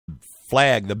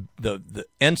flag, the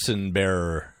ensign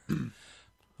bearer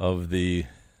of the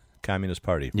Communist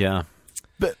Party. Yeah.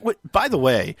 But by the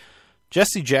way,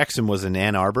 Jesse Jackson was in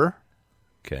Ann Arbor.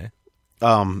 Okay.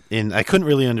 And I couldn't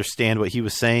really understand what he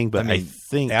was saying, but I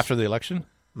think after the election.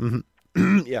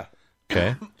 yeah.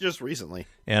 Okay. Just recently.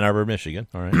 Ann Arbor, Michigan.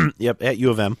 All right. Yep, at U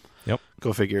of M. Yep.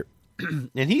 Go figure.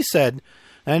 And he said,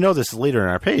 and I know this is later in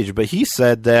our page, but he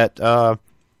said that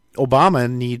Obama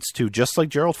needs to, just like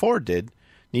Gerald Ford did,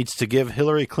 needs to give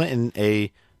Hillary Clinton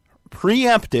a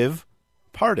preemptive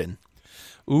pardon.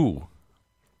 Ooh.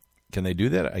 Can they do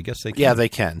that? I guess they can. Yeah, they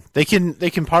can. They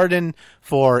can pardon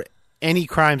for any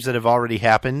crimes that have already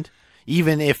happened,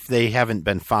 even if they haven't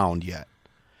been found yet.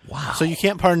 Wow. So you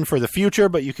can't pardon for the future,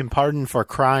 but you can pardon for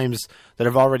crimes that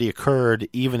have already occurred,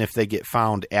 even if they get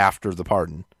found after the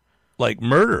pardon. Like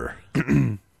murder.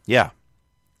 Yeah.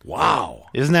 Wow.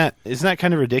 Isn't that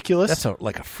kind of ridiculous? That's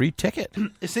like a free ticket.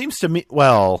 It seems to me,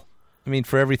 well, I mean,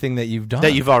 for everything that you've done.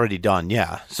 that you've already done,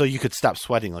 yeah. So you could stop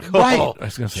sweating like, Right. oh, I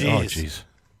was going to say, jeez. oh, jeez.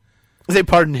 They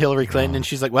pardoned Hillary Clinton, and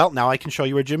she's like, well, now I can show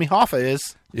you where Jimmy Hoffa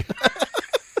is.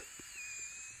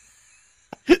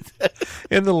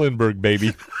 In the Lindbergh,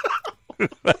 baby.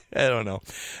 I don't know.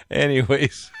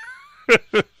 Anyways.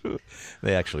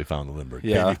 They actually found the Lindbergh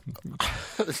Yeah.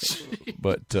 baby.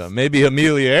 But maybe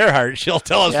Amelia Earhart, she'll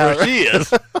tell us where she is.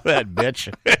 That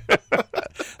bitch.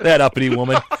 That uppity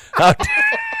woman. How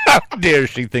dare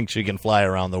she think she can fly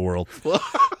around the world.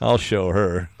 I'll show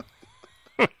her.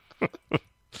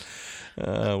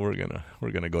 We're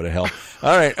gonna go to hell.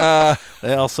 All right.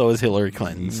 That also is Hillary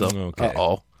Clinton. So, Okay.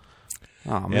 oh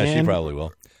man, Yeah, she probably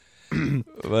will.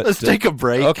 But, let's take a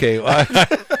break. Okay, well,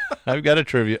 I've got a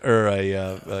trivia or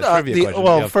a trivia question.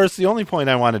 Well, Yeah. first, the only point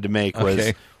I wanted to make was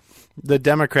Okay. the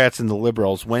Democrats and the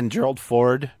liberals, when Gerald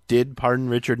Ford did pardon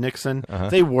Richard Nixon,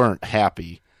 they weren't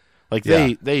happy. Like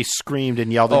they screamed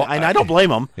and yelled, and I don't blame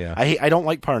them. Yeah. I don't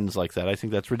like pardons like that. I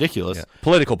think that's ridiculous. Yeah.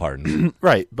 Political pardons.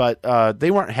 Right, but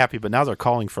they weren't happy. But now they're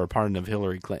calling for a pardon of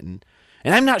Hillary Clinton,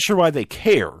 and I'm not sure why they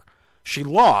care. She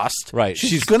lost. Right.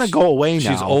 She's going to go away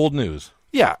now. She's old news.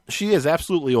 Yeah, she is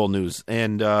absolutely old news,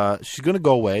 and she's going to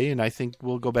go away. And I think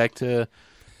we'll go back to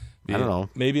I don't know,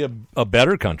 maybe a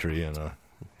better country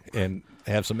and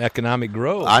have some economic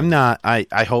growth. I'm not.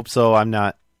 I hope so. I'm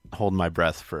not holding my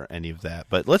breath for any of that.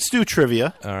 But let's do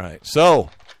trivia. All right. So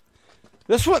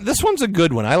this one's a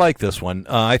good one. I like this one.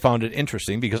 I found it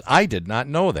interesting because I did not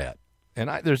know that, and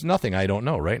there's nothing I don't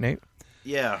know, right, Nate?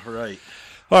 Yeah, right.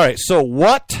 All right. So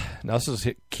now this is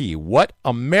key. What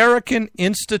American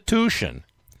institution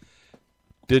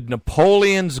did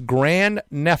Napoleon's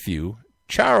grandnephew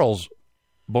Charles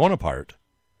Bonaparte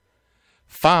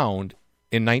found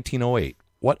in 1908?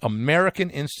 What American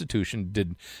institution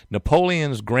did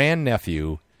Napoleon's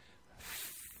grandnephew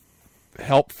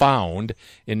help found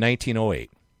in 1908?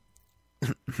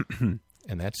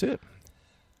 And that's it.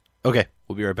 Okay,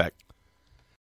 we'll be right back.